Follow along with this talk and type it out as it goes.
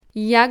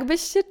Jak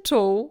byś się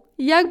czuł,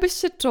 jak byś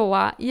się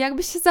czuła, jak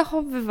byś się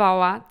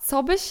zachowywała,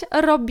 co byś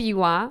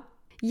robiła,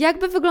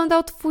 jakby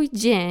wyglądał Twój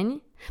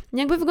dzień,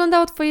 jakby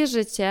wyglądało Twoje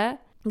życie,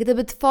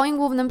 gdyby Twoim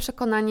głównym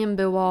przekonaniem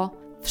było: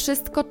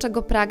 wszystko,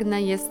 czego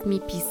pragnę, jest mi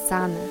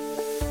pisane.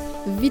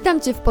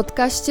 Witam Cię w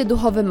podcaście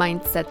Duchowy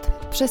Mindset,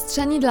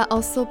 przestrzeni dla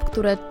osób,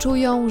 które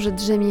czują, że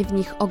drzemie w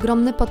nich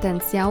ogromny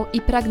potencjał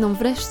i pragną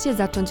wreszcie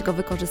zacząć go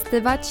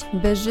wykorzystywać,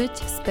 by żyć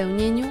w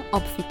spełnieniu,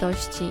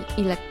 obfitości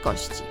i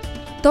lekkości.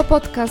 To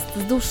podcast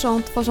z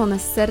duszą, tworzony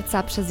z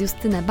serca przez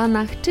Justynę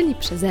Banach, czyli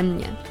przeze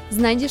mnie.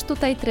 Znajdziesz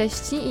tutaj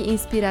treści i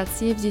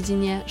inspiracje w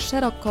dziedzinie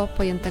szeroko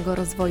pojętego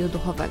rozwoju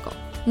duchowego.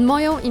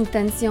 Moją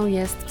intencją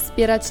jest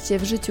wspierać Cię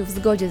w życiu w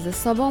zgodzie ze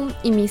sobą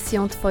i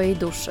misją Twojej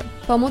duszy.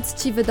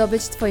 Pomóc Ci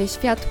wydobyć Twoje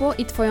światło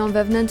i Twoją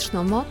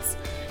wewnętrzną moc,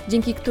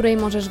 dzięki której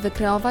możesz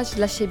wykreować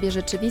dla siebie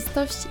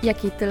rzeczywistość,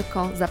 jakiej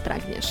tylko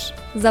zapragniesz.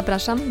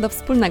 Zapraszam do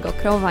wspólnego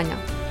kreowania.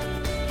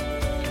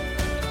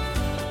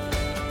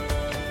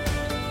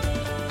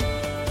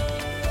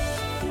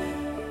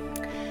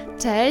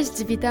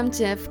 Cześć, witam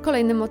Cię w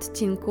kolejnym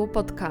odcinku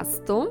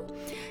podcastu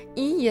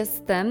i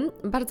jestem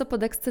bardzo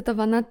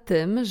podekscytowana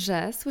tym,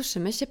 że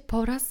słyszymy się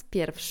po raz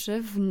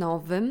pierwszy w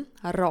nowym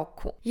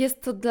roku.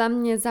 Jest to dla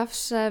mnie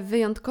zawsze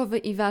wyjątkowy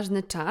i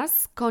ważny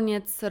czas,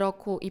 koniec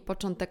roku i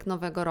początek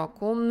nowego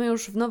roku. My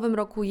już w nowym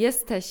roku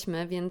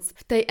jesteśmy, więc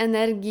w tej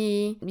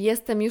energii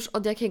jestem już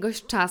od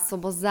jakiegoś czasu,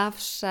 bo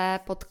zawsze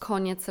pod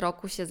koniec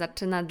roku się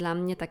zaczyna dla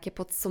mnie takie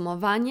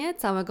podsumowanie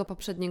całego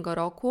poprzedniego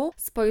roku,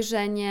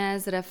 spojrzenie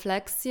z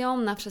refleksją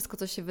na wszystko,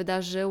 co się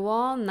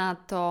wydarzyło, na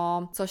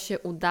to, co się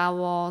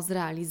udało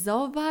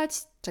zrealizować,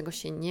 czego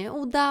się nie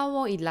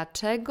udało i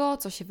dlaczego,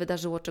 co się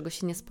wydarzyło, czego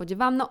się nie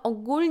spodziewałam. No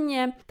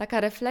ogólnie taka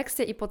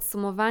refleksja i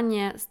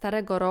podsumowanie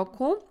starego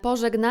roku,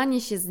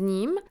 pożegnanie się z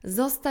nim,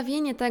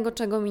 zostawienie tego,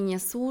 czego mi nie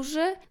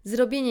służy,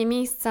 zrobienie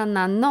miejsca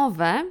na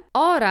nowe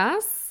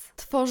oraz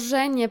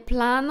tworzenie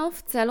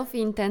planów, celów i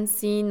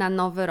intencji na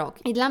nowy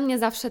rok. I dla mnie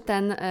zawsze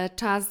ten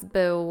czas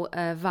był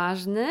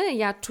ważny.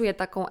 Ja czuję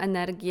taką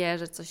energię,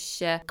 że coś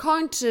się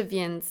kończy,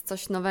 więc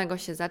coś nowego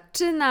się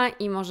zaczyna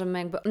i możemy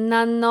jakby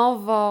na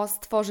nowo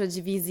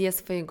stworzyć wizję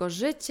swojego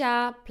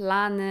życia,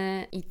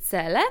 plany i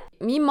cele.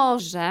 Mimo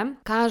że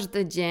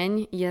każdy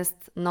dzień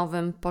jest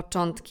nowym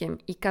początkiem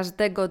i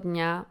każdego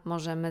dnia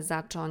możemy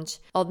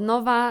zacząć od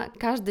nowa.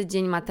 Każdy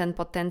dzień ma ten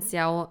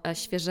potencjał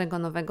świeżego,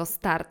 nowego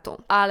startu.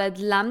 Ale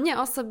dla mnie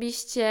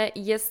osobiście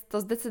jest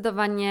to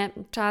zdecydowanie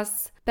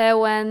czas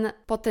pełen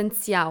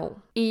potencjału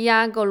i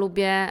ja go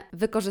lubię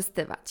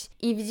wykorzystywać.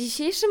 I w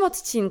dzisiejszym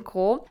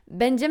odcinku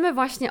będziemy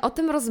właśnie o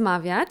tym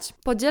rozmawiać.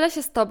 Podzielę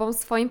się z Tobą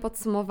swoim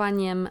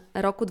podsumowaniem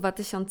roku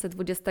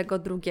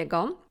 2022.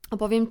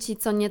 Opowiem Ci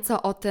co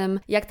nieco o tym,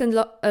 jak ten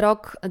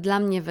rok dla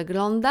mnie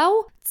wyglądał,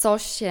 co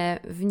się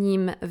w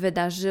nim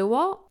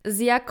wydarzyło, z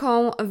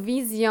jaką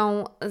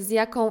wizją, z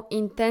jaką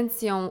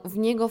intencją w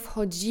niego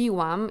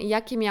wchodziłam,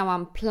 jakie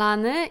miałam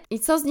plany i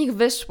co z nich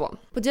wyszło.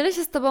 Podzielę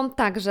się z Tobą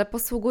także,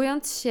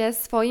 posługując się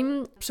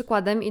swoim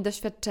przykładem i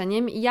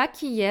doświadczeniem,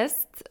 jaki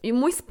jest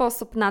mój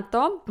sposób na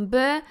to,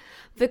 by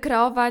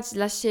wykreować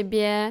dla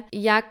siebie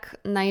jak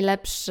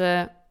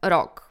najlepszy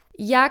rok.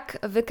 Jak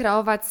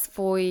wykreować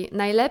swój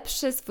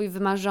najlepszy, swój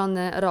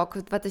wymarzony rok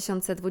w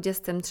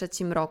 2023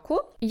 roku.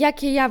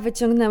 Jakie ja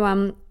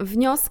wyciągnęłam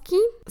wnioski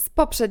z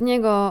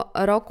poprzedniego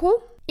roku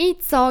i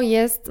co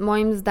jest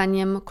moim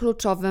zdaniem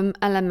kluczowym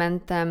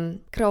elementem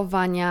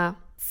kreowania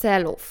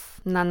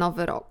celów na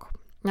nowy rok.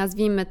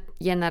 Nazwijmy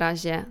je na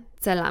razie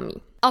celami.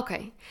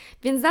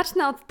 Więc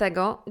zacznę od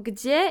tego,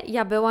 gdzie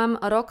ja byłam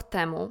rok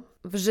temu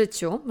w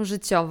życiu,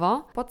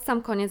 życiowo, pod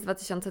sam koniec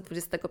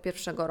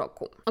 2021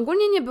 roku.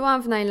 Ogólnie nie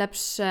byłam w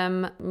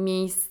najlepszym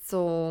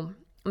miejscu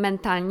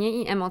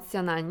mentalnie i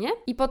emocjonalnie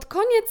i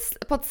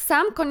pod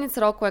sam koniec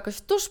roku,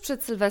 jakoś tuż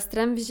przed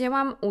Sylwestrem,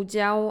 wzięłam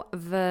udział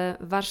w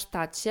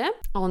warsztacie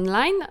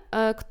online,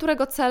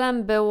 którego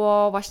celem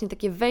było właśnie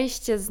takie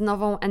wejście z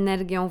nową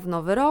energią w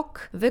nowy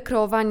rok,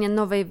 wykreowanie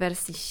nowej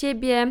wersji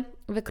siebie,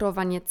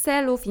 wykreowanie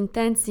celów,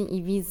 intencji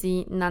i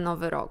wizji na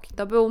nowy rok.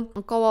 To był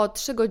około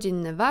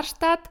 3-godzinny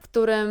warsztat, w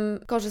którym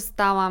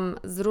korzystałam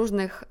z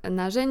różnych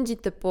narzędzi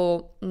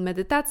typu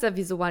medytacja,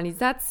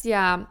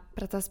 wizualizacja,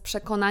 praca z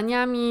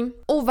przekonaniami,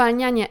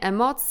 uwalnianie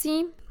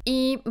emocji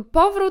i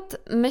powrót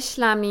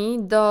myślami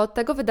do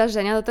tego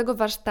wydarzenia, do tego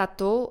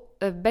warsztatu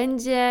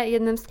będzie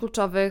jednym z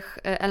kluczowych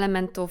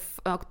elementów,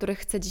 o których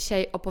chcę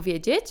dzisiaj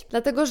opowiedzieć,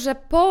 dlatego że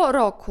po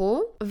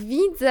roku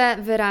widzę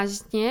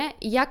wyraźnie,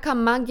 jaka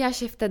magia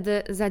się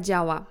wtedy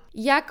zadziała.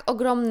 Jak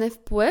ogromny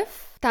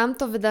wpływ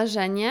tamto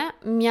wydarzenie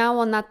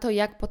miało na to,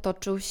 jak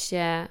potoczył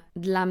się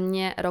dla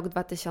mnie rok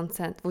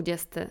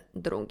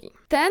 2022.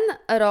 Ten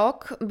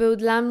rok był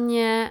dla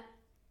mnie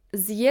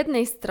z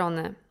jednej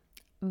strony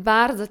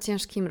bardzo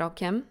ciężkim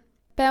rokiem,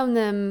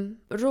 pełnym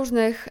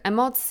różnych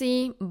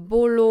emocji,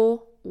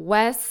 bólu,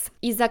 łez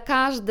i za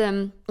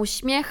każdym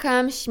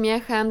uśmiechem,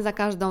 śmiechem, za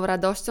każdą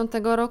radością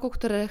tego roku,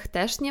 których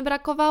też nie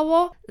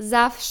brakowało,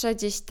 zawsze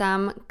gdzieś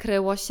tam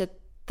kryło się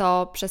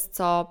to, przez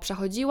co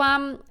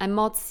przechodziłam,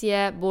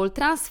 emocje, ból,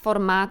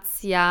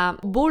 transformacja,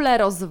 bóle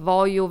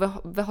rozwoju,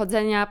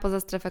 wychodzenia poza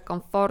strefę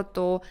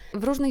komfortu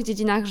w różnych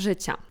dziedzinach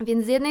życia.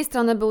 Więc z jednej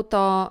strony był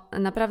to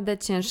naprawdę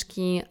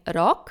ciężki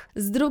rok,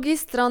 z drugiej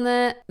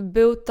strony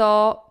był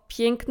to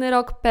piękny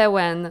rok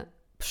pełen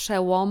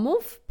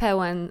przełomów,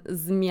 pełen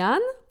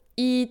zmian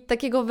i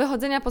takiego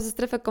wychodzenia poza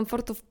strefę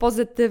komfortu w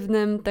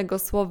pozytywnym tego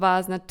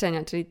słowa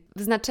znaczenia, czyli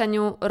w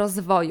znaczeniu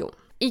rozwoju.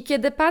 I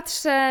kiedy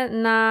patrzę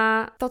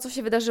na to, co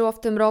się wydarzyło w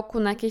tym roku,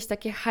 na jakieś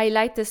takie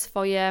highlighty,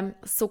 swoje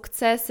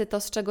sukcesy, to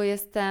z czego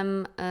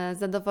jestem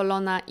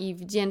zadowolona i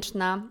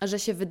wdzięczna, że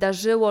się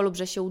wydarzyło lub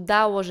że się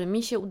udało, że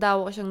mi się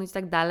udało osiągnąć i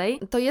tak dalej,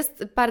 to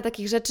jest parę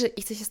takich rzeczy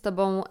i chcę się z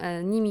Tobą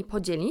nimi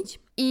podzielić.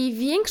 I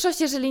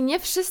większość, jeżeli nie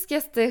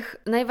wszystkie z tych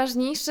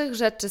najważniejszych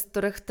rzeczy, z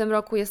których w tym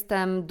roku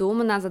jestem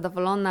dumna,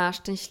 zadowolona,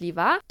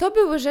 szczęśliwa, to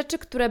były rzeczy,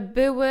 które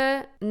były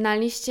na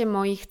liście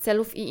moich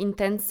celów i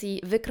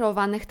intencji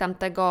wykreowanych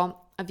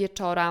tamtego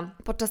wieczora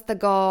podczas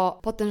tego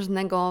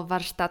potężnego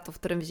warsztatu, w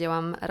którym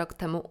wzięłam rok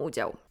temu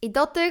udział. I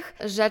do tych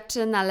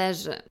rzeczy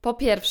należy po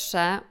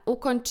pierwsze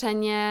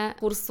ukończenie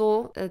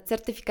kursu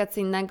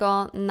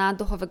certyfikacyjnego na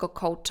duchowego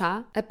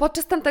coacha.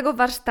 Podczas tamtego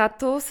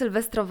warsztatu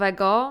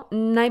sylwestrowego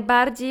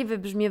najbardziej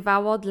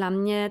wybrzmiewało dla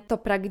mnie to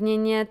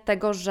pragnienie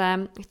tego,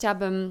 że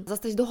chciałabym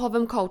zostać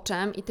duchowym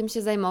coachem i tym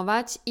się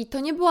zajmować i to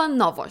nie była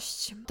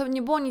nowość. To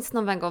nie było nic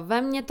nowego.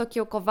 We mnie to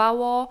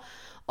kiełkowało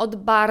od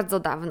bardzo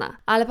dawna,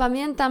 ale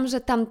pamiętam,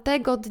 że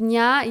tamtego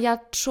dnia ja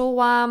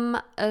czułam,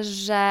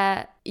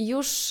 że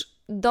już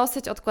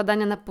dosyć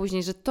odkładania na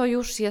później, że to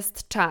już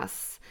jest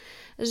czas,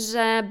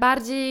 że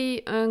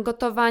bardziej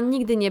gotowa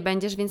nigdy nie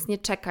będziesz, więc nie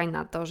czekaj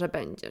na to, że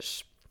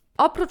będziesz.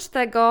 Oprócz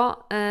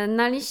tego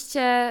na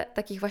liście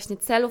takich właśnie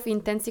celów i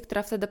intencji,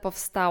 która wtedy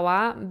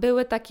powstała,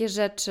 były takie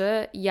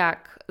rzeczy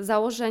jak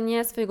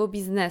założenie swojego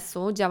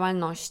biznesu,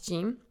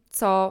 działalności,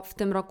 co w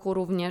tym roku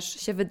również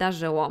się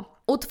wydarzyło.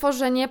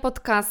 Utworzenie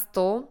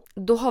podcastu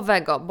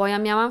duchowego, bo ja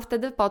miałam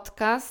wtedy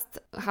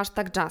podcast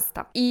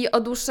 #Justa i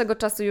od dłuższego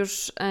czasu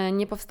już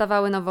nie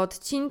powstawały nowe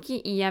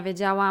odcinki i ja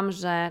wiedziałam,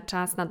 że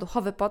czas na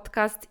duchowy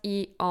podcast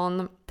i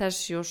on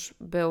też już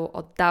był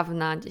od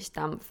dawna gdzieś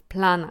tam w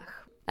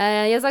planach.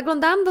 Ja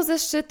zaglądałam do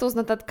zeszytu z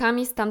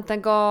notatkami z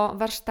tamtego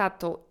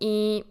warsztatu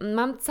i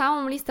mam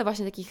całą listę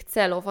właśnie takich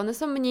celów. One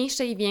są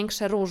mniejsze i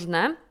większe,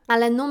 różne,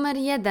 ale numer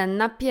 1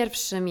 na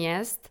pierwszym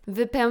jest: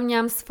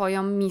 wypełniam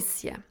swoją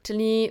misję,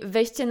 czyli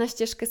wejście na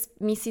ścieżkę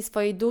misji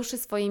swojej duszy,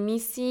 swojej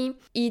misji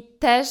i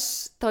też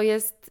to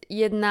jest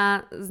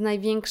jedna z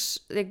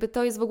największych, jakby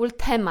to jest w ogóle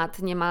temat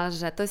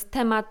niemalże, to jest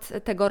temat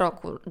tego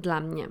roku dla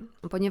mnie,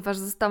 ponieważ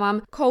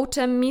zostałam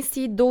coachem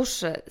misji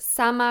duszy,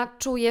 sama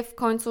czuję w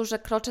końcu, że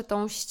kroczę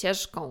tą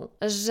ścieżką,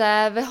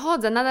 że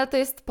wychodzę, nadal to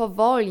jest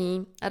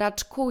powoli,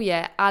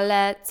 raczkuję,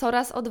 ale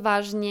coraz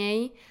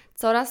odważniej,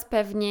 coraz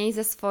pewniej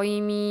ze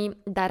swoimi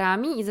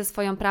darami i ze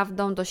swoją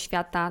prawdą do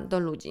świata, do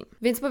ludzi.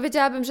 Więc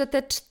powiedziałabym, że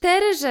te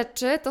 4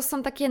 rzeczy to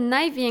są takie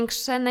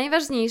największe,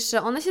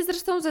 najważniejsze. One się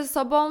zresztą ze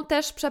sobą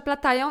też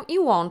przeplatają i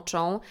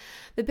łączą.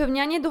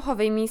 Wypełnianie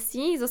duchowej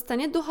misji,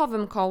 zostanie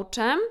duchowym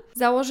coachem,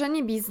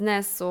 założenie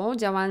biznesu,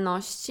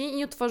 działalności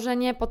i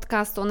utworzenie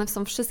podcastu. One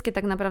są wszystkie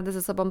tak naprawdę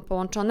ze sobą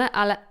połączone,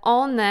 ale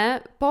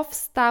one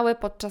powstały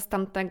podczas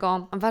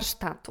tamtego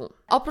warsztatu.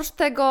 Oprócz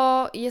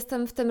tego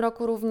jestem w tym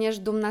roku również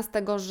dumna z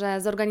tego, że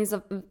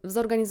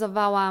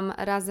zorganizowałam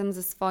razem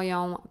ze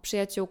swoją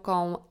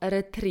przyjaciółką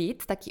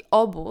retreat, taki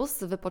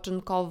obóz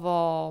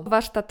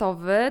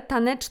wypoczynkowo-warsztatowy,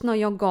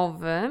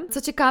 taneczno-jogowy.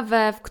 Co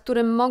ciekawe, w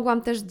którym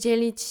mogłam też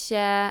dzielić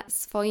się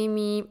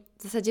swoimi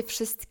w zasadzie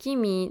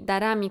wszystkimi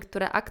darami,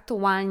 które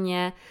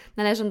aktualnie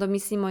należą do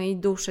misji mojej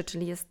duszy,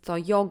 czyli jest to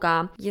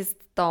yoga,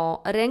 jest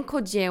to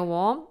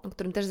rękodzieło, o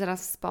którym też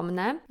zaraz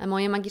wspomnę,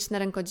 moje magiczne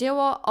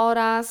rękodzieło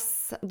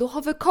oraz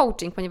duchowy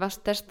coaching, ponieważ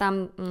też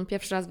tam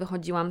pierwszy raz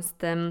wychodziłam z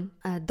tym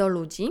do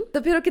ludzi.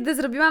 Dopiero kiedy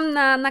zrobiłam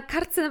na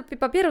kartce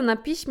papieru, na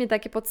piśmie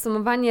takie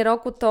podsumowanie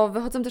roku, to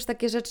wychodzą też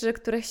takie rzeczy,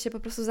 których się po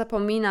prostu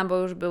zapomina, bo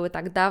już były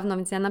tak dawno,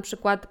 więc ja na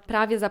przykład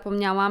prawie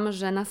zapomniałam,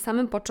 że na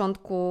samym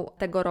początku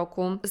tego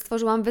roku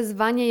stworzyłam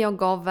wyzwanie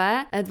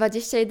jogowe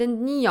 21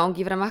 dni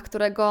jogi, w ramach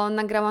którego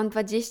nagrałam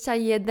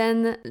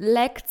 21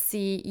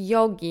 lekcji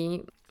jogi,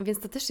 więc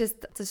to też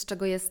jest coś, z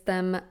czego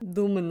jestem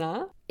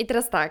dumna. I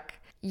teraz tak,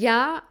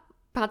 ja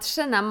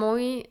patrzę na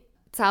mój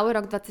cały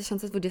rok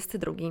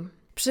 2022.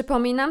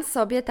 Przypominam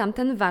sobie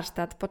tamten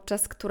warsztat,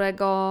 podczas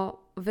którego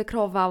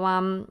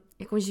wykreowałam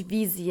jakąś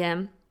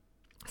wizję,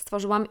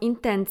 stworzyłam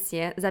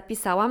intencje,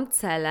 zapisałam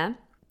cele.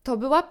 To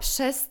była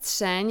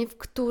przestrzeń, w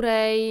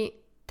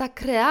której ta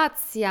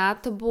kreacja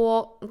to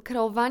było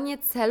kreowanie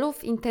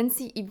celów,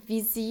 intencji i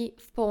wizji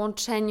w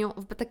połączeniu,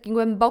 w takim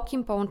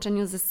głębokim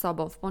połączeniu ze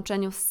sobą, w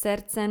połączeniu z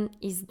sercem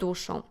i z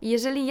duszą. I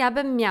jeżeli ja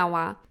bym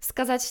miała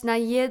wskazać na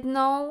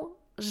jedną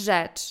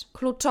rzecz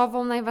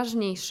kluczową,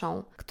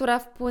 najważniejszą, która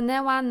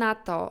wpłynęła na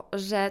to,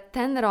 że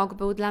ten rok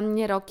był dla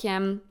mnie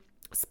rokiem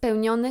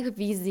spełnionych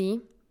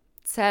wizji,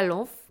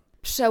 celów,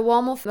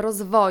 przełomów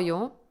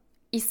rozwoju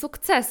i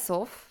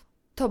sukcesów,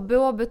 to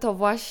byłoby to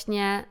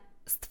właśnie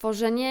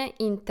stworzenie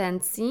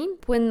intencji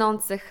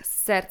płynących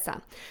z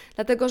serca.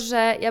 Dlatego,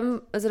 że ja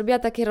bym zrobiła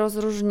takie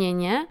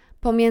rozróżnienie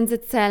pomiędzy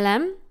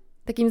celem,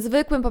 takim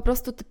zwykłym, po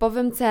prostu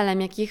typowym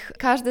celem, jakich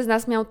każdy z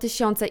nas miał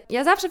tysiące.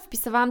 Ja zawsze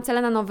wpisywałam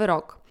cele na nowy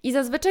rok. I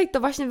zazwyczaj to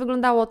właśnie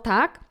wyglądało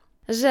tak,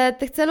 że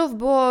tych celów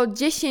było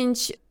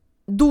 10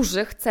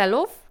 dużych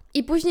celów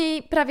i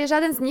później prawie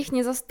żaden z nich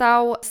nie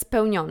został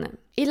spełniony.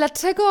 I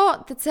dlaczego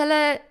te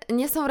cele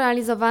nie są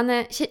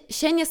realizowane,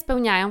 się nie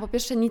spełniają? Po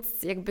pierwsze,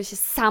 nic jakby się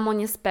samo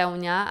nie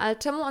spełnia, ale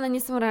czemu one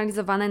nie są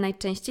realizowane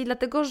najczęściej?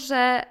 Dlatego,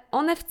 że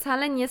one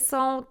wcale nie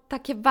są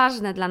takie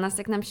ważne dla nas,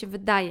 jak nam się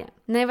wydaje.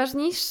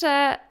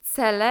 Najważniejsze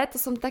cele to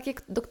są takie,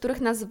 do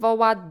których nas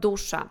woła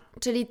dusza,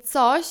 czyli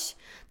coś,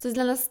 co jest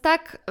dla nas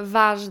tak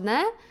ważne,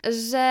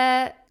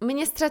 że my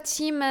nie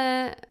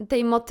stracimy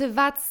tej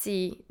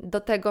motywacji do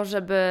tego,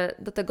 żeby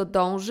do tego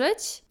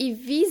dążyć i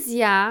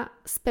wizja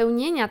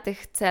spełnienia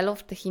tych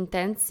celów, tych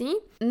intencji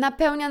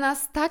napełnia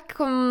nas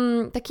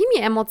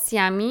takimi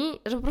emocjami,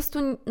 że po prostu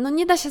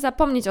nie da się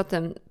zapomnieć o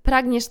tym.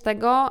 Pragniesz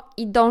tego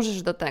i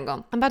dążysz do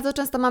tego. Bardzo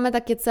często mamy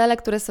takie cele,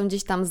 które są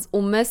gdzieś tam z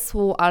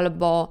umysłu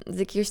albo z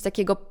jakiegoś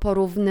takiego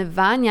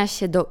porównywania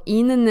się do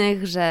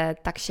innych, że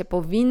tak się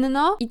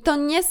powinno i to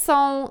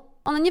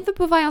one nie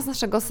wypływają z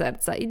naszego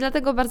serca i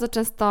dlatego bardzo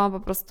często po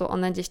prostu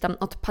one gdzieś tam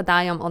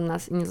odpadają od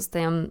nas i nie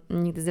zostają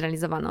nigdy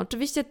zrealizowane.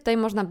 Oczywiście tutaj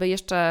można by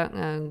jeszcze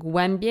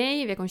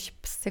głębiej w jakąś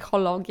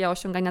psychologię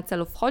osiągania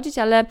celów wchodzić,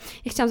 ale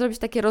ja chciałam zrobić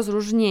takie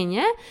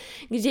rozróżnienie,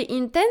 gdzie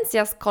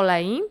intencja z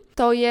kolei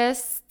to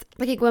jest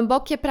takie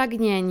głębokie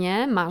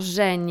pragnienie,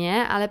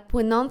 marzenie, ale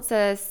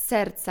płynące z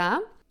serca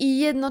i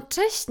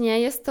jednocześnie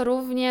jest to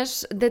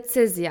również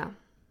decyzja.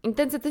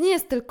 Intencja to nie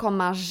jest tylko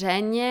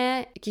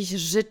marzenie, jakieś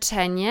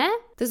życzenie,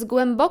 to jest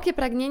głębokie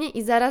pragnienie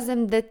i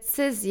zarazem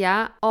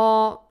decyzja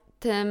o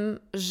tym,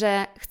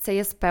 że chcę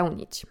je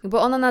spełnić,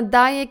 bo ono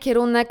nadaje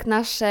kierunek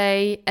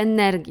naszej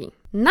energii.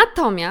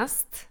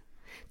 Natomiast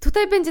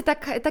tutaj będzie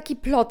taki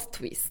plot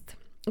twist.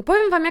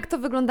 Powiem Wam, jak to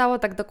wyglądało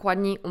tak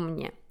dokładniej u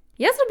mnie.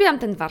 Ja zrobiłam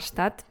ten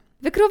warsztat,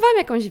 wykreowałam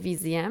jakąś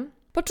wizję,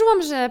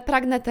 poczułam, że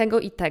pragnę tego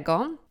i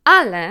tego,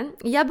 ale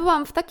ja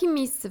byłam w takim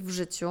miejscu w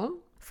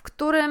życiu, w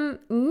którym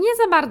nie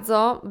za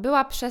bardzo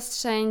była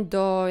przestrzeń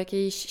do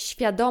jakiejś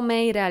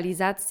świadomej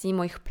realizacji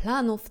moich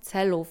planów,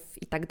 celów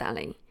itd.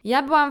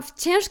 Ja byłam w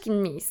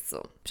ciężkim miejscu.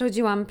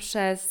 Przechodziłam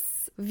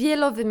przez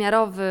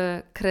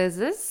wielowymiarowy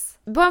kryzys.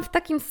 Byłam w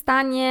takim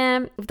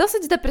stanie, w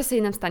dosyć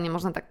depresyjnym stanie,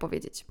 można tak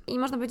powiedzieć. I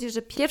można powiedzieć,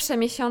 że pierwsze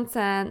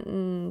miesiące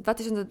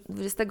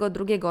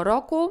 2022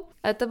 roku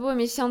to były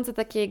miesiące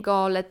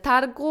takiego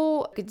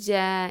letargu,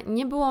 gdzie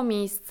nie było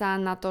miejsca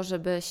na to,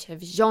 żeby się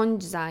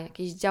wziąć za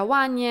jakieś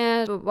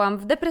działanie. Byłam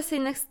w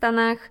depresyjnych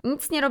stanach,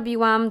 nic nie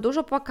robiłam,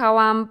 dużo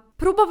płakałam.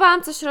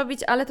 Próbowałam coś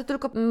robić, ale to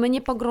tylko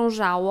mnie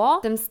pogrążało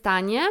w tym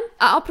stanie.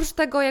 A oprócz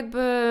tego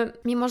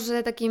mimo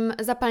że takim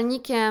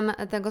zapalnikiem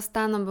tego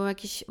stanu były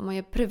jakieś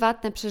moje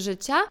prywatne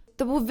przeżycia,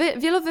 to był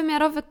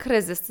wielowymiarowy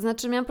kryzys. To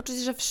znaczy miałam poczucie,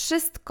 że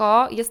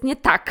wszystko jest nie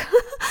tak.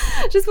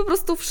 Że jest po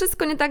prostu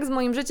wszystko nie tak z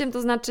moim życiem.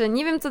 To znaczy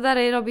nie wiem, co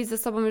dalej robić ze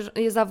sobą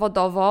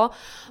zawodowo,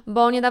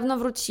 bo niedawno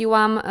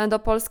wróciłam do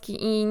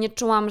Polski i nie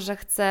czułam, że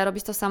chcę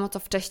robić to samo, co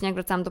wcześniej, jak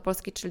wracałam do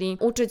Polski, czyli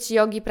uczyć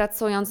jogi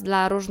pracując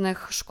dla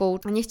różnych szkół.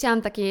 Nie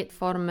chciałam takiej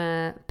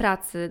formy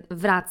pracy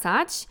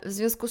wracać, w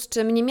związku z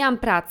czym nie miałam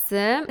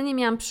pracy, nie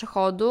miałam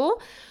przychodu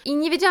i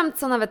nie wiedziałam,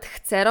 co nawet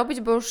chcę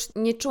robić, bo już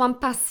nie czułam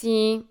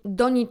pasji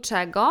do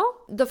niczego,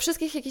 do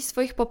wszystkich jakichś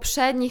swoich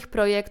poprzednich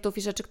projektów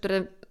i rzeczy,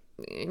 które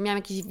miałam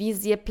jakieś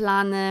wizje,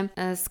 plany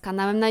z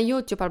kanałem na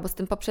YouTube albo z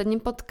tym poprzednim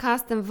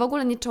podcastem. W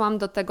ogóle nie czułam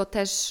do tego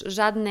też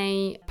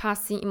żadnej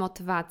pasji i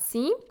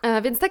motywacji.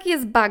 Więc taki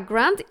jest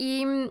background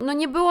i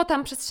nie było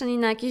tam przestrzeni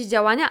na jakieś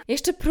działania.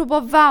 Jeszcze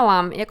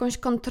próbowałam jakąś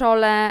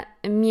kontrolę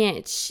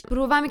mieć.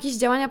 Próbowałam jakieś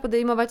działania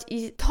podejmować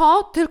i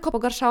to tylko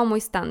pogarszało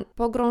mój stan.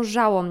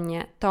 Pogrążało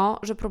mnie to,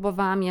 że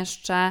próbowałam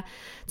jeszcze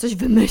coś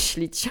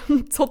wymyślić.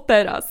 Co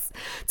teraz?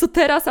 Co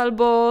teraz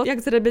albo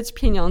jak zarabiać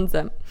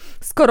pieniądze?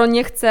 Skoro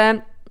nie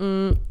chcę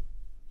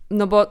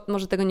bo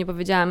może tego nie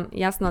powiedziałam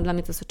jasno, dla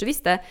mnie to jest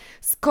oczywiste,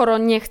 skoro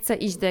nie chcę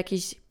iść do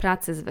jakiejś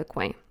pracy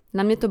zwykłej.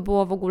 Dla mnie to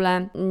było w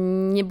ogóle,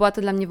 nie była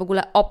to dla mnie w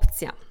ogóle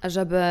opcja,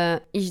 żeby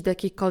iść do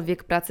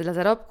jakiejkolwiek pracy dla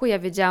zarobku. Ja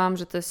wiedziałam,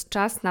 że to jest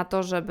czas na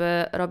to,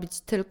 żeby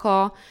robić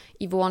tylko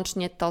i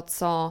wyłącznie to,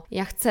 co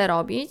ja chcę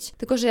robić,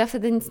 tylko że ja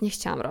wtedy nic nie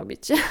chciałam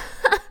robić.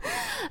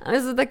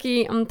 Ale to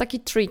taki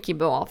tricky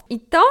było. I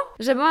to,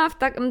 że byłam w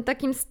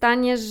takim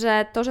stanie,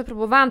 że to, że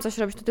próbowałam coś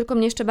robić, to tylko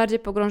mnie jeszcze bardziej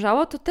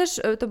pogrążało, to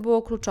też to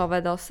było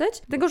kluczowe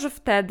dosyć. Dlatego, że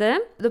wtedy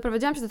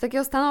doprowadziłam się do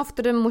takiego stanu, w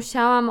którym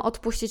musiałam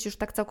odpuścić już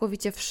tak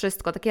całkowicie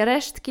wszystko. Takie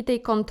resztki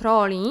tej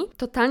kontroli,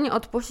 totalnie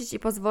odpuścić i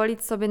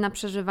pozwolić sobie na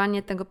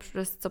przeżywanie tego,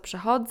 przez co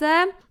przechodzę,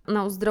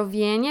 na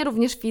uzdrowienie,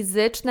 również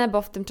fizyczne,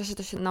 bo w tym czasie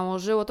to się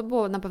nałożyło, to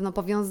było na pewno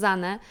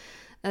powiązane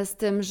z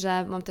tym,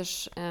 że mam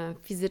też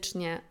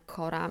fizycznie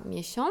chora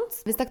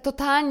miesiąc. Więc tak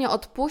totalnie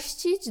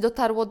odpuścić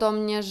dotarło do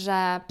mnie,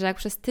 że jak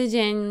przez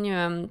tydzień, nie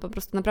wiem, po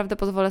prostu naprawdę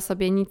pozwolę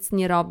sobie nic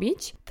nie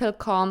robić,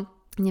 tylko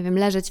nie wiem,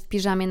 leżeć w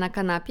piżamie na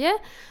kanapie,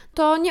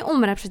 to nie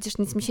umrę, przecież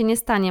nic mi się nie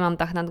stanie, mam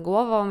dach nad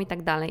głową i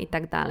tak dalej, i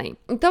tak dalej.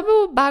 I to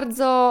był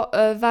bardzo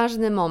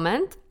ważny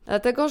moment,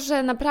 dlatego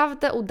że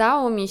naprawdę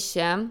udało mi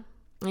się,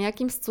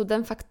 jakimś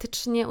cudem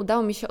faktycznie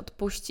udało mi się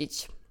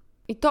odpuścić.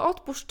 I to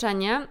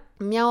odpuszczenie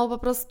miało po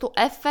prostu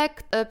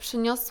efekt,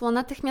 przyniosło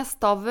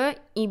natychmiastowy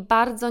i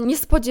bardzo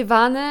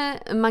niespodziewany,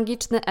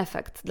 magiczny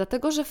efekt,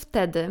 dlatego że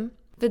wtedy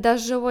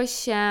wydarzyły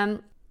się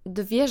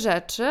dwie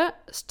rzeczy,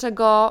 z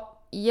czego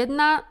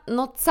jedna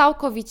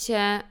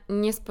całkowicie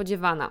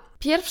niespodziewana.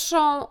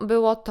 Pierwszą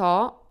było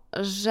to,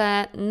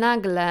 że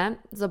nagle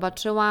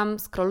zobaczyłam,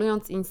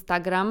 scrollując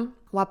Instagram,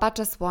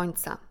 łapacze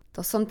słońca.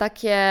 To są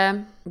takie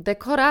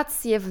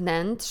dekoracje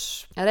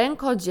wnętrz,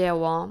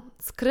 rękodzieło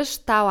z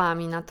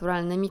kryształami,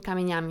 naturalnymi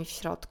kamieniami w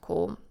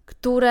środku,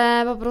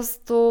 które po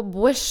prostu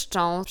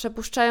błyszczą,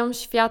 przepuszczają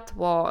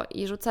światło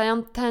i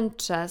rzucają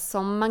tęcze,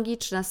 są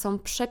magiczne, są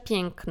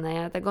przepiękne.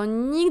 Ja tego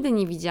nigdy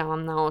nie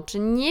widziałam na oczy.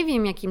 Nie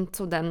wiem, jakim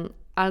cudem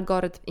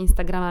algorytm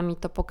Instagrama mi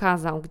to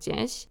pokazał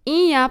gdzieś.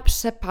 I ja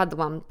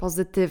przepadłam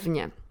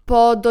pozytywnie.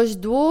 Po dość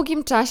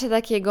długim czasie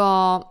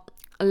takiego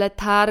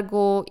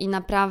letargu i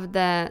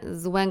naprawdę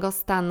złego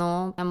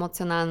stanu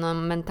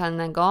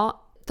emocjonalno-mentalnego,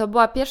 to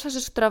była pierwsza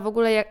rzecz, która w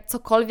ogóle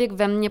cokolwiek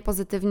we mnie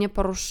pozytywnie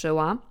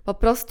poruszyła. Po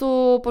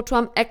prostu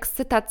poczułam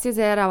ekscytację,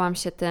 zajarałam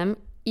się tym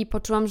i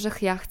poczułam, że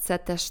ja chcę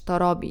też to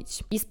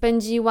robić. I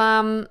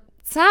spędziłam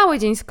cały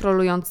dzień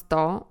scrollując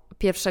to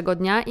pierwszego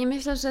dnia i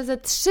myślę, że ze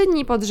 3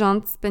 dni pod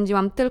rząd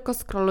spędziłam tylko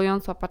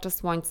scrollując łapacze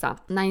słońca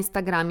na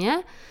Instagramie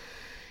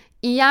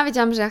i ja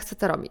wiedziałam, że ja chcę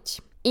to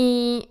robić.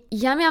 I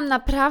ja miałam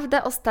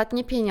naprawdę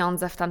ostatnie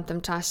pieniądze w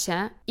tamtym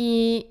czasie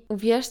i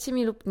uwierzcie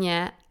mi lub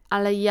nie,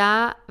 ale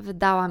ja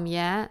wydałam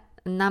je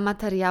na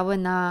materiały,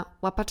 na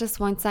łapacze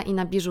słońca i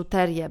na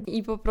biżuterię.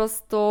 I po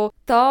prostu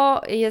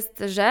to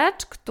jest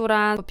rzecz,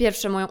 która po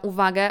pierwsze moją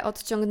uwagę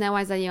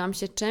odciągnęła i zajęłam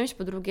się czymś,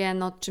 po drugie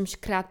czymś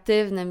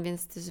kreatywnym,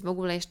 więc to jest w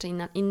ogóle jeszcze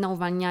inne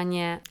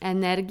uwalnianie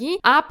energii,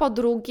 a po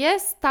drugie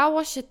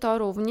stało się to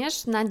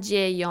również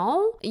nadzieją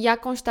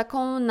jakąś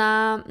taką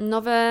na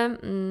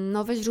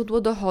nowe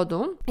źródło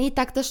dochodu. I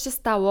tak też się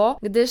stało,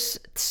 gdyż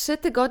 3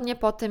 tygodnie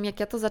po tym, jak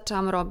ja to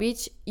zaczęłam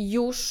robić,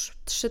 już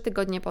 3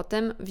 tygodnie po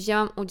tym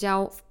wzięłam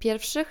udział w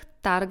pierwszych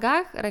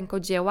targach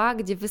rękodzieła,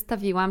 gdzie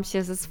wystawiłam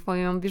się ze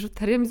swoją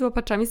biżuterią i z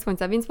łapaczami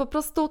słońca, więc po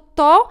prostu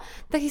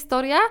ta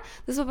historia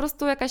to jest po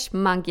prostu jakaś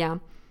magia.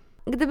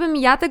 Gdybym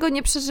ja tego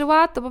nie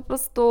przeżyła, to po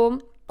prostu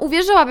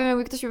uwierzyłabym,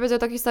 jakby ktoś mi powiedział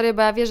tę historię,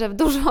 bo ja wierzę w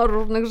dużo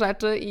różnych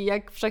rzeczy i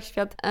jak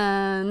wszechświat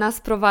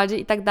nas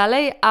prowadzi i tak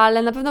dalej,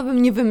 ale na pewno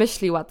bym nie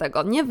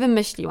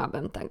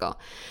wymyśliłabym tego.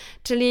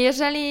 Czyli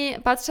jeżeli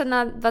patrzę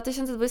na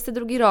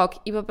 2022 rok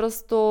i po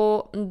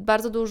prostu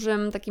bardzo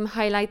dużym takim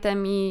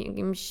highlightem i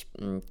jakimś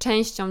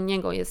częścią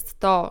niego jest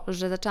to,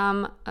 że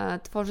zaczęłam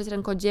tworzyć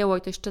rękodzieło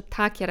i to jeszcze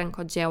takie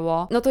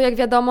rękodzieło, no to jak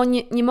wiadomo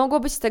nie mogło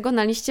być tego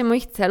na liście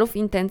moich celów,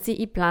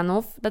 intencji i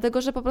planów,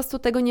 dlatego że po prostu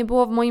tego nie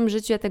było w moim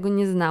życiu, ja tego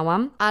nie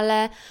znałam,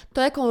 ale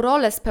to jaką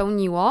rolę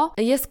spełniło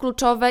jest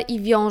kluczowe i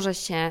wiąże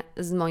się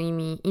z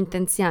moimi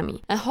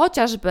intencjami.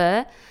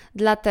 Chociażby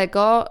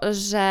dlatego,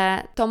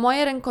 że to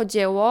moje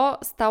rękodzieło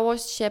stało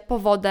się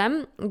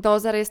powodem do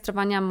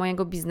zarejestrowania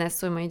mojego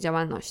biznesu i mojej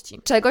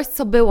działalności. Czegoś,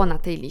 co było na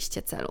tej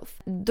liście celów.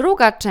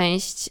 Druga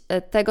część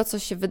tego, co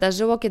się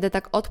wydarzyło, kiedy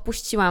tak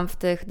odpuściłam w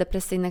tych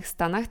depresyjnych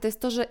stanach, to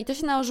jest to, że i to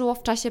się nałożyło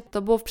w czasie,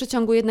 to było w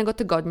przeciągu 1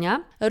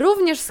 tygodnia.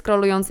 Również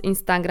scrollując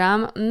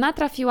Instagram,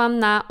 natrafiłam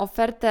na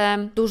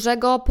ofertę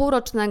dużego,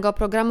 półrocznego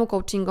programu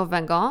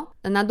coachingowego,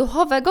 na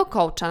duchowego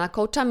coacha, na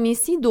coacha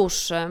misji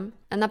duszy.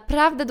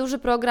 Naprawdę duży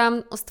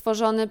program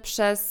stworzony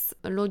przez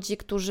ludzi,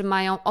 którzy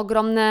mają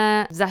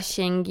ogromne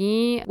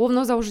zasięgi.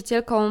 Główną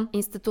założycielką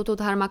Instytutu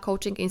Dharma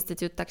Coaching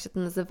Institute, tak się to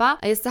nazywa,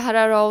 jest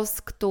Sahara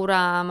Rose,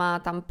 która ma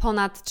tam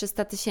ponad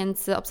 300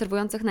 000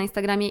 obserwujących na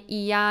Instagramie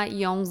i ja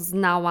ją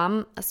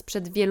znałam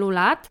sprzed wielu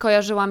lat.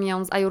 Kojarzyłam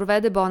ją z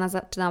Ayurvedy, bo ona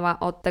zaczynała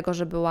od tego,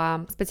 że była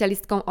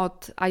specjalistką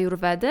od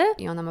Ayurvedy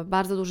i ona ma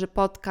bardzo duży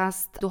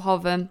podcast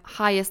duchowy,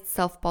 Highest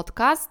Self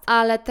Podcast,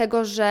 ale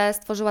tego, że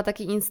stworzyła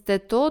taki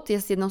instytut,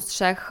 jest jedną z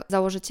 3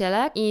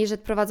 założycielek i że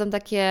prowadzą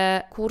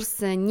takie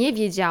kursy, nie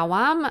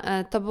wiedziałam.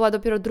 To była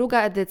dopiero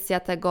 2 edycja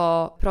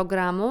tego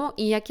programu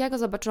i jak ja go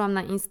zobaczyłam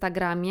na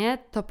Instagramie,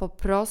 to po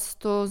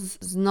prostu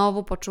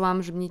znowu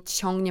poczułam, że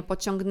mnie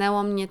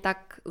pociągnęło mnie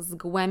tak z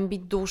głębi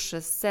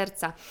duszy, z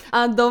serca.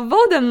 A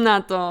dowodem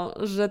na to,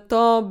 że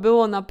to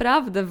było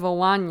naprawdę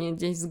wołanie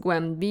gdzieś z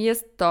głębi,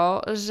 jest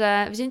to,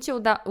 że wzięcie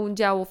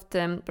udziału w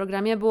tym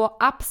programie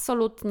było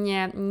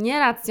absolutnie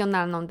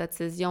nieracjonalną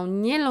decyzją,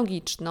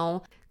 nielogiczną.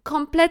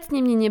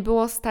 Kompletnie mnie nie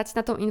było stać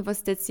na tą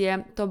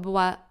inwestycję. To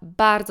była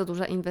bardzo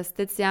duża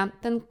inwestycja.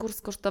 Ten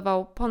kurs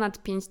kosztował ponad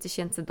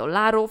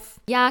 $5000.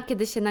 Ja,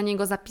 kiedy się na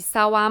niego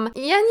zapisałam,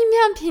 ja nie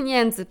miałam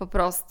pieniędzy po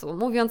prostu,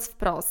 mówiąc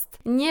wprost.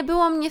 Nie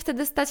było mnie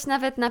wtedy stać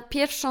nawet na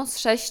pierwszą z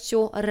 6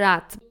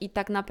 rat. I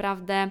tak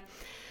naprawdę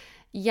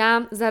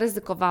ja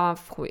zaryzykowałam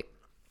w chuj.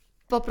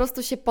 Po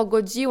prostu się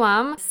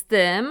pogodziłam z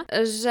tym,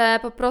 że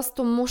po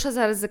prostu muszę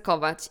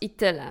zaryzykować i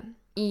tyle.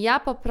 I ja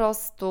po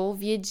prostu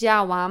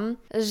wiedziałam,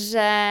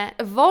 że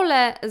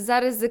wolę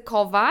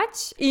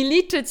zaryzykować i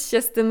liczyć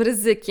się z tym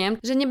ryzykiem,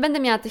 że nie będę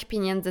miała tych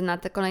pieniędzy na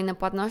te kolejne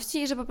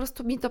płatności i że po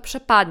prostu mi to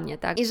przepadnie,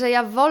 tak? I że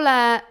ja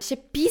wolę się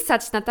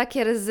pisać na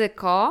takie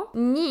ryzyko,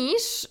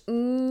 niż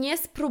nie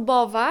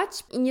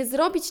spróbować i nie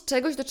zrobić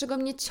czegoś, do czego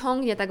mnie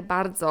ciągnie tak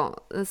bardzo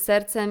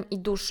sercem i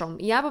duszą.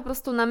 I ja po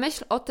prostu na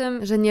myśl o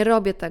tym, że nie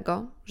robię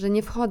tego, że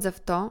nie wchodzę w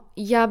to,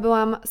 ja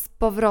byłam z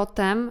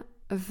powrotem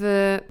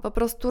po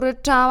prostu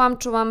ryczałam,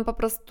 czułam po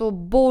prostu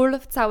ból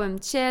w całym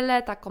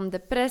ciele, taką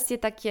depresję,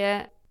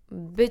 takie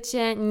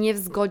bycie nie w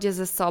zgodzie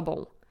ze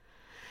sobą.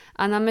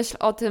 A na myśl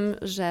o tym,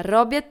 że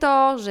robię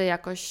to, że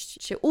jakoś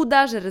się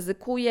uda, że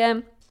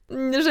ryzykuję,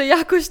 że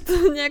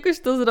jakoś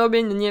to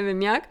zrobię, no nie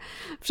wiem jak,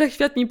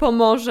 Wszechświat mi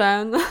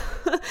pomoże, no,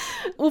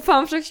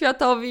 ufam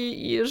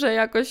Wszechświatowi i że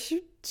jakoś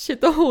się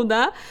to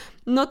uda,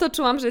 no to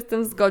czułam, że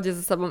jestem w zgodzie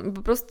ze sobą i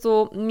po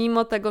prostu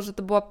mimo tego, że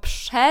to była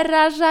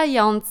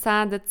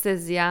przerażająca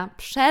decyzja,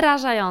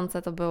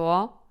 przerażające to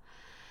było,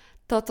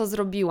 to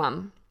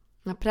zrobiłam.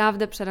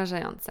 Naprawdę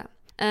przerażające.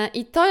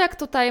 I to jak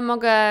tutaj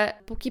mogę,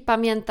 póki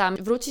pamiętam,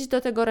 wrócić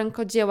do tego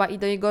rękodzieła i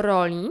do jego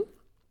roli,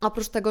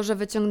 oprócz tego, że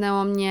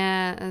wyciągnęło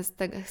mnie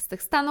z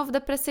tych stanów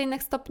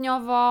depresyjnych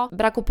stopniowo,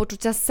 braku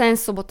poczucia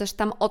sensu, bo też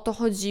tam o to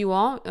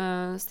chodziło.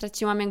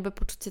 Straciłam jakby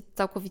poczucie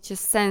całkowicie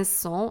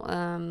sensu.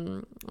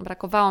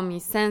 Brakowało mi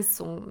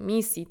sensu,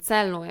 misji,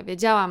 celu. Ja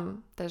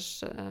wiedziałam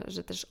też,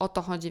 że też o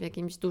to chodzi w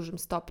jakimś dużym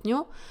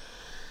stopniu.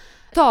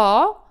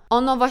 To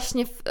ono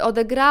właśnie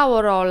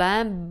odegrało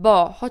rolę,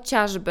 bo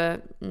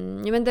chociażby,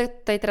 nie będę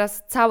tutaj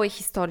teraz całej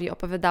historii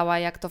opowiadała,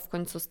 jak to w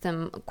końcu z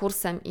tym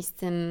kursem i z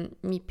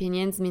tymi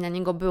pieniędzmi na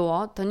niego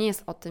było, to nie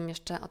jest o tym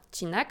jeszcze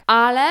odcinek,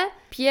 ale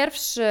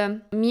pierwszy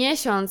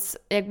miesiąc,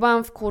 jak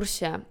byłam w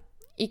kursie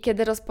i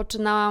kiedy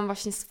rozpoczynałam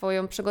właśnie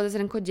swoją przygodę z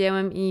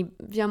rękodziełem i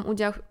wzięłam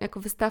udział jako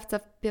wystawca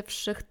w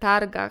pierwszych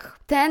targach,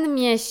 ten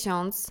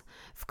miesiąc,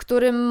 w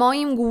którym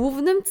moim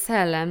głównym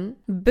celem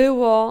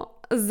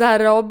było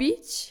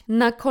zarobić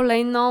na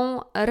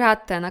kolejną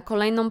ratę, na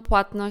kolejną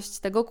płatność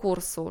tego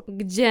kursu,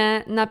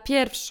 gdzie na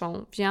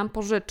pierwszą wzięłam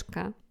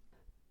pożyczkę,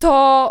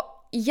 to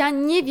ja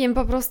nie wiem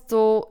po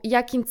prostu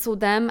jakim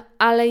cudem,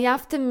 ale ja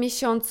w tym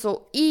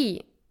miesiącu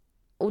i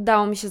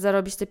udało mi się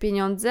zarobić te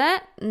pieniądze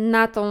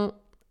na tą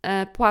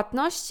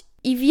płatność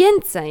i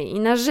więcej, i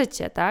na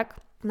życie,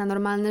 tak? Na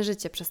normalne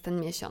życie przez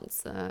ten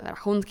miesiąc,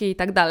 rachunki i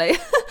tak dalej.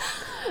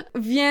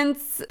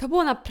 Więc to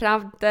było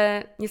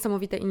naprawdę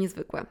niesamowite i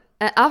niezwykłe.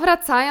 A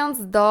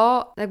wracając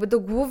do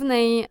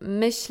głównej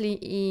myśli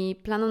i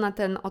planu na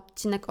ten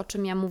odcinek, o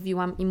czym ja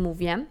mówiłam i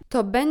mówię,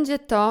 to będzie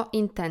to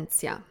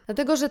intencja.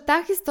 Dlatego, że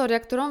ta historia,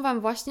 którą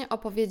Wam właśnie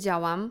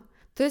opowiedziałam,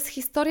 to jest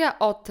historia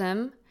o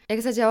tym,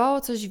 jak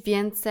zadziałało coś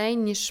więcej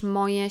niż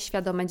moje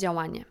świadome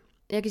działanie.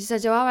 Jak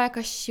zadziałała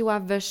jakaś siła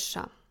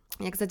wyższa.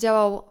 Jak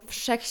zadziałał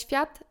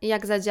Wszechświat,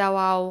 jak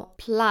zadziałał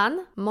plan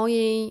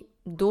mojej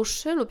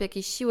duszy lub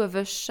jakiejś siły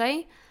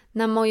wyższej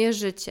na moje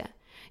życie.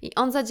 I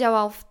on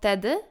zadziałał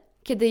wtedy,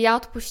 kiedy ja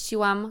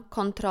odpuściłam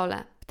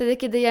kontrolę. Wtedy,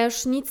 kiedy ja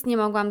już nic nie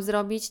mogłam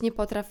zrobić, nie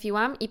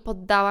potrafiłam i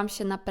poddałam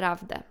się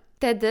naprawdę.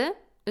 Wtedy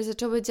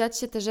zaczęły dziać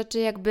się te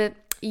rzeczy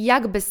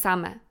jakby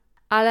same.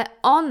 Ale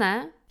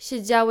one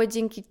się działy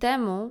dzięki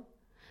temu,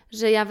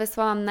 że ja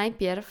wysłałam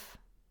najpierw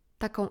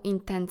taką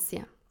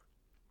intencję.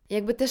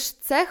 Jakby też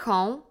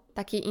cechą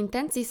takiej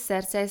intencji z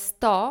serca jest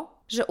to,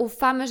 że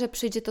ufamy, że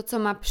przyjdzie to, co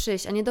ma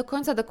przyjść, a nie do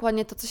końca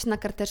dokładnie to, co się na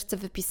karteczce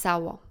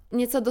wypisało.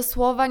 Nieco do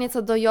słowa,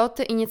 nieco do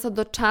joty i nieco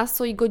do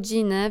czasu i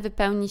godziny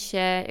wypełni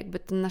się jakby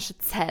ten nasz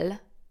cel.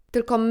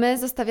 Tylko my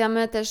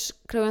zostawiamy też,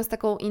 kreując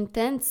taką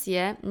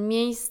intencję,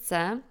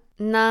 miejsce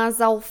na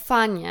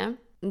zaufanie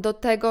do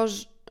tego,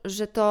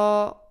 że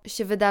to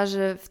się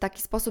wydarzy w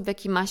taki sposób, w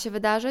jaki ma się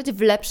wydarzyć,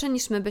 w lepszy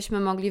niż my byśmy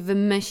mogli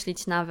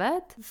wymyślić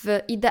nawet, w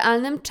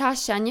idealnym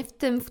czasie, a nie w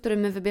tym, w którym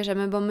my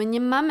wybierzemy, bo my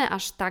nie mamy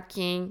aż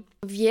takiej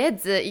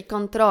wiedzy i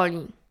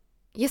kontroli.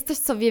 Jest coś,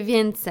 co wie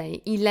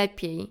więcej i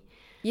lepiej.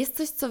 Jest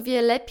coś, co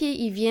wie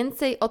lepiej i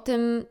więcej o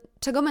tym,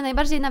 czego my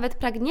najbardziej nawet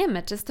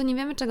pragniemy. Często nie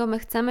wiemy, czego my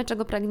chcemy,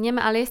 czego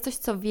pragniemy, ale jest coś,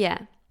 co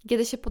wie.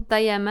 Kiedy się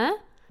poddajemy,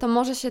 to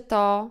może się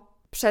to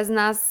przez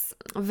nas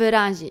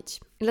wyrazić.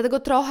 I dlatego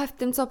trochę w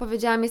tym, co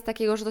opowiedziałam, jest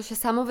takiego, że to się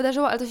samo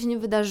wydarzyło, ale to się nie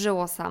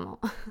wydarzyło samo.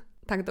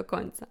 Tak do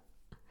końca.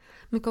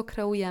 My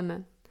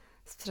ko-kreujemy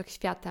z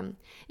Wszechświatem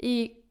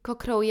i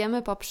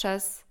ko-kreujemy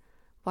poprzez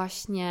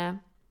właśnie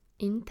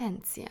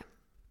intencje.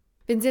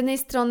 Więc z jednej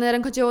strony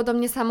rękodzieło do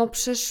mnie samo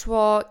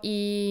przyszło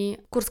i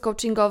kurs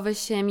coachingowy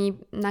się mi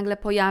nagle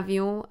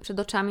pojawił przed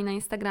oczami na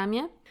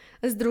Instagramie.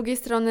 Z drugiej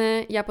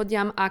strony ja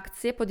podjęłam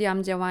akcję,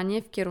 podjęłam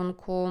działanie w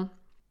kierunku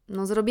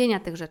zrobienia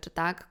tych rzeczy,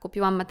 tak?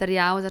 Kupiłam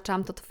materiały,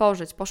 zaczęłam to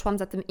tworzyć, poszłam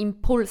za tym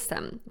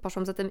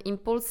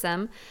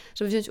impulsem,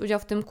 żeby wziąć udział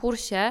w tym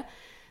kursie,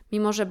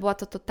 mimo że była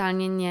to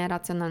totalnie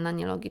nieracjonalna,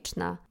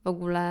 nielogiczna, w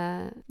ogóle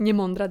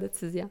niemądra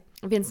decyzja.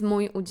 Więc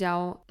mój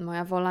udział,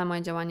 moja wola,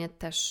 moje działanie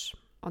też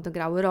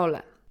odegrały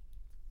rolę.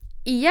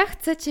 I ja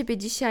chcę Ciebie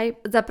dzisiaj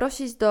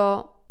zaprosić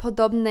do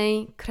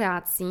podobnej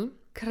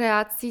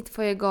kreacji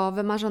Twojego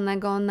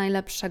wymarzonego,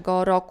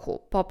 najlepszego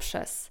roku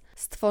poprzez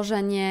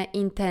stworzenie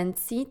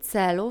intencji,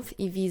 celów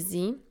i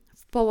wizji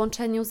w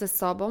połączeniu ze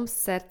sobą, z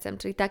sercem,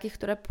 czyli takich,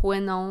 które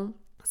płyną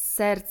z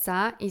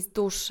serca i z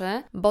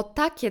duszy, bo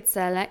takie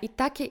cele i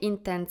takie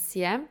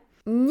intencje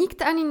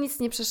nikt ani nic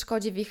nie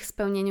przeszkodzi w ich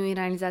spełnieniu i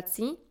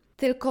realizacji,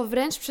 tylko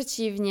wręcz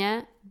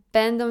przeciwnie,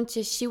 będą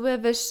Cię siły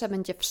wyższe,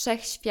 będzie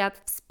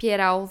wszechświat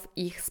wspierał w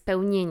ich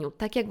spełnieniu.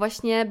 Tak jak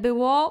właśnie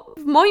było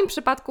w moim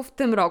przypadku w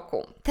tym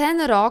roku.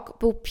 Ten rok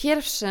był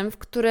pierwszym, w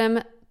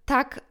którym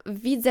tak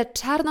widzę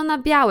czarno na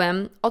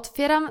białym,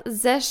 otwieram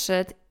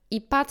zeszyt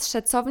i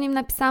patrzę, co w nim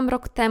napisałam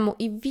rok temu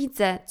i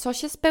widzę, co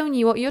się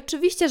spełniło i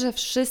oczywiście, że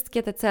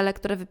wszystkie te cele,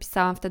 które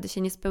wypisałam wtedy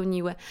się nie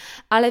spełniły,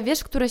 ale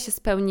wiesz, które się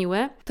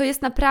spełniły? To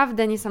jest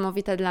naprawdę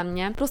niesamowite dla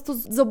mnie. Po prostu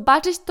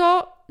zobaczyć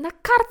to na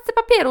kartce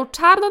papieru,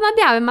 czarno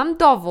na białym, mam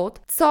dowód,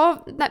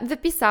 co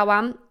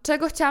wypisałam,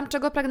 czego chciałam,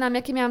 czego pragnęłam,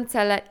 jakie miałam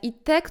cele i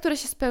te, które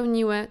się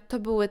spełniły, to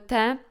były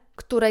te,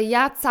 które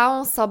ja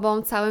całą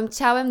sobą, całym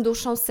ciałem,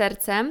 duszą,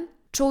 sercem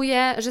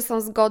czuję, że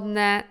są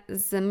zgodne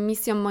z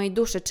misją mojej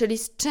duszy, czyli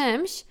z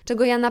czymś,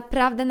 czego ja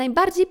naprawdę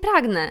najbardziej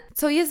pragnę,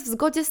 co jest w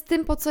zgodzie z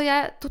tym, po co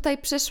ja tutaj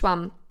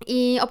przyszłam.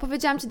 I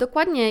opowiedziałam Ci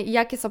dokładnie,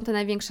 jakie są te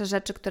największe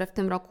rzeczy, które w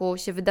tym roku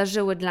się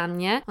wydarzyły dla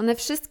mnie. One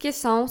wszystkie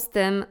są z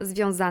tym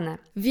związane.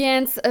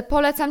 Więc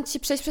polecam Ci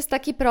przejść przez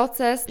taki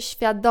proces,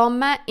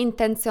 świadome,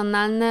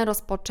 intencjonalne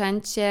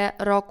rozpoczęcie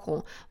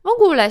roku. W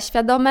ogóle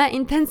świadome,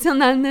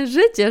 intencjonalne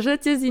życie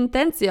z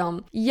intencją.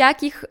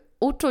 Jakich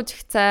uczuć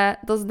chcę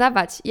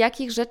doznawać,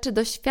 jakich rzeczy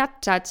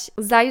doświadczać,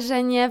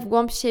 zajrzenie w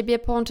głąb siebie,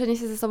 połączenie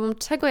się ze sobą,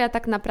 czego ja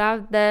tak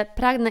naprawdę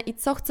pragnę i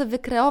co chcę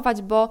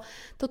wykreować, bo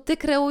to Ty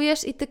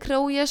kreujesz i Ty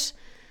kreujesz,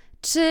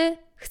 czy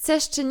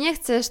chcesz, czy nie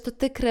chcesz, to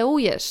Ty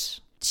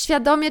kreujesz.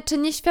 Świadomie czy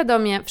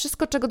nieświadomie,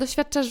 wszystko, czego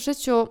doświadczasz w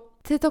życiu,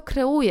 Ty to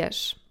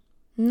kreujesz,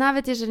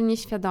 nawet jeżeli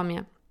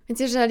nieświadomie. Więc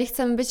jeżeli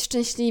chcemy być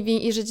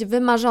szczęśliwi i żyć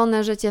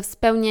wymarzone życie w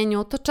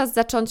spełnieniu, to czas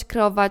zacząć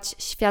kreować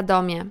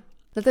świadomie.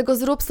 Dlatego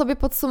zrób sobie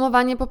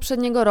podsumowanie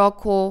poprzedniego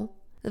roku,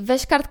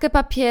 weź kartkę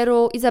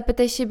papieru i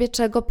zapytaj siebie,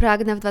 czego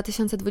pragnę w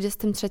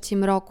 2023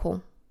 roku.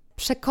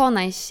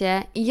 Przekonaj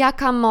się,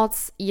 jaka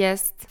moc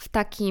jest w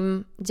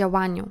takim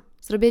działaniu,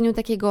 w zrobieniu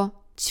takiego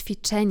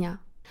ćwiczenia,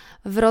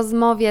 w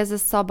rozmowie ze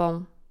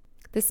sobą.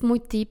 To jest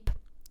mój tip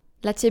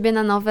dla Ciebie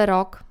na nowy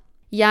rok.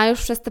 Ja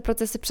już przez te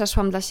procesy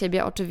przeszłam dla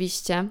siebie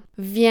oczywiście.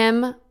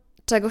 Wiem,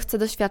 czego chcę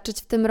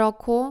doświadczyć w tym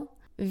roku.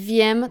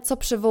 Wiem, co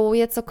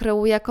przywołuję, co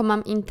kreuję, jaką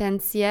mam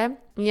intencję.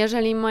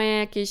 Jeżeli moje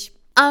jakieś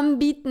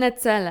ambitne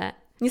cele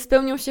nie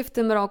spełnią się w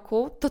tym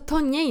roku, to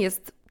nie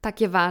jest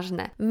takie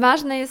ważne.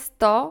 Ważne jest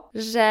to,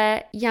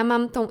 że ja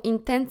mam tą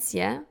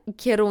intencję i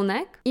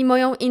kierunek i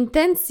moją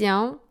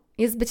intencją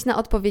jest być na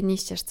odpowiedniej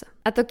ścieżce.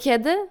 A to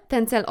kiedy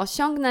ten cel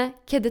osiągnę,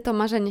 kiedy to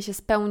marzenie się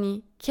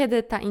spełni,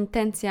 kiedy ta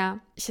intencja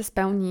się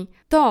spełni,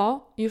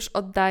 to już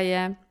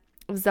oddaję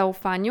w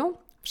zaufaniu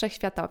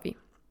wszechświatowi.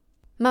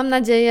 Mam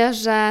nadzieję,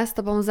 że z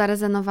Tobą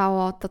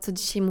zarezonowało to, co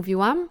dzisiaj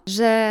mówiłam,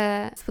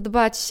 że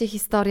spodobała Ci się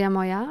historia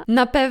moja.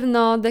 Na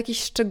pewno do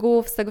jakichś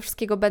szczegółów z tego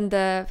wszystkiego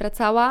będę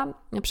wracała,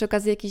 przy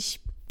okazji jakichś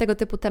tego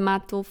typu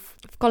tematów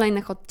w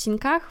kolejnych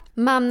odcinkach.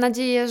 Mam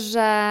nadzieję,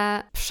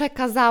 że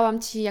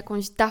przekazałam Ci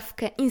jakąś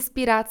dawkę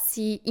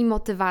inspiracji i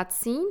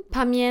motywacji.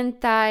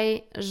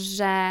 Pamiętaj,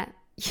 że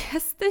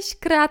jesteś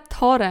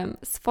kreatorem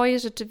swojej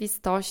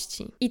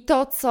rzeczywistości. I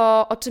to,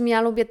 o czym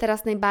ja lubię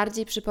teraz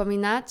najbardziej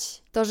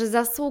przypominać, to, że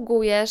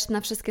zasługujesz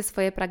na wszystkie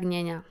swoje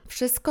pragnienia.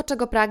 Wszystko,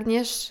 czego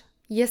pragniesz,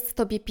 jest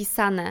Tobie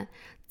pisane.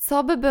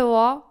 Co by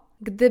było,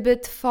 gdyby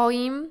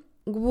Twoim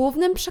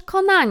głównym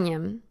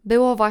przekonaniem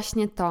było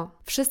właśnie to?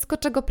 Wszystko,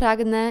 czego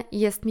pragnę,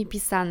 jest mi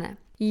pisane.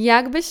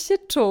 Jak byś się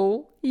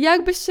czuł,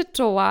 jak byś się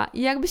czuła,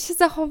 jak byś się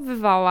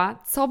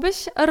zachowywała, co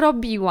byś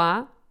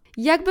robiła,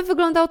 jak by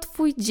wyglądał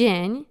Twój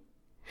dzień,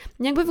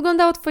 jakby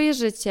wyglądało Twoje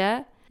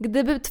życie,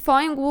 gdyby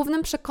Twoim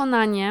głównym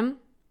przekonaniem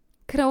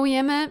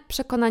kreujemy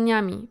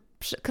przekonaniami,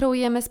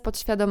 kreujemy z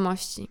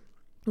podświadomości.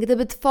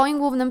 Gdyby Twoim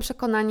głównym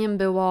przekonaniem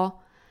było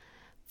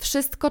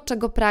wszystko,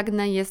 czego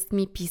pragnę, jest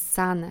mi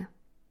pisane.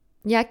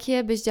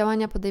 Jakie byś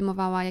działania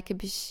podejmowała, jakie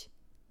byś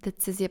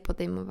decyzje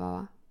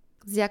podejmowała?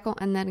 Z jaką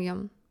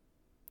energią?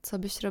 Co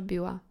byś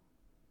robiła?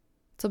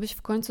 Co byś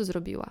w końcu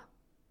zrobiła?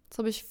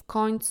 Co byś w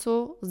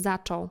końcu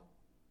zaczął?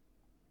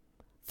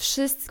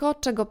 Wszystko,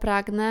 czego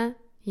pragnę,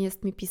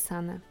 jest mi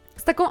pisane.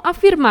 Z taką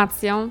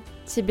afirmacją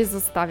Ciebie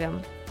zostawiam.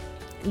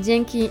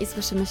 Dzięki i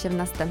słyszymy się w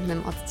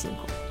następnym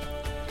odcinku.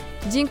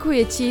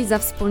 Dziękuję Ci za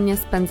wspólnie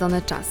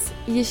spędzony czas.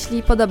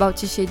 Jeśli podobał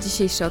Ci się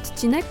dzisiejszy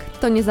odcinek,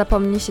 to nie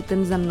zapomnij się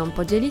tym ze mną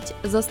podzielić,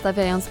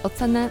 zostawiając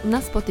ocenę na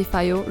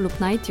Spotify'u lub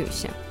na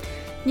iTunesie.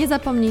 Nie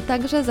zapomnij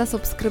także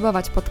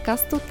zasubskrybować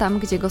podcastu tam,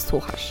 gdzie go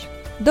słuchasz.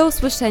 Do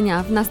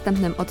usłyszenia w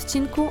następnym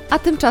odcinku, a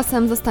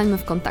tymczasem zostańmy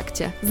w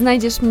kontakcie.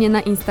 Znajdziesz mnie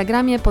na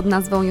Instagramie pod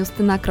nazwą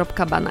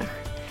justyna.banach.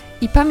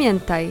 I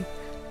pamiętaj,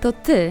 to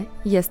Ty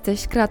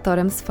jesteś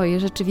kreatorem swojej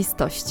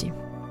rzeczywistości.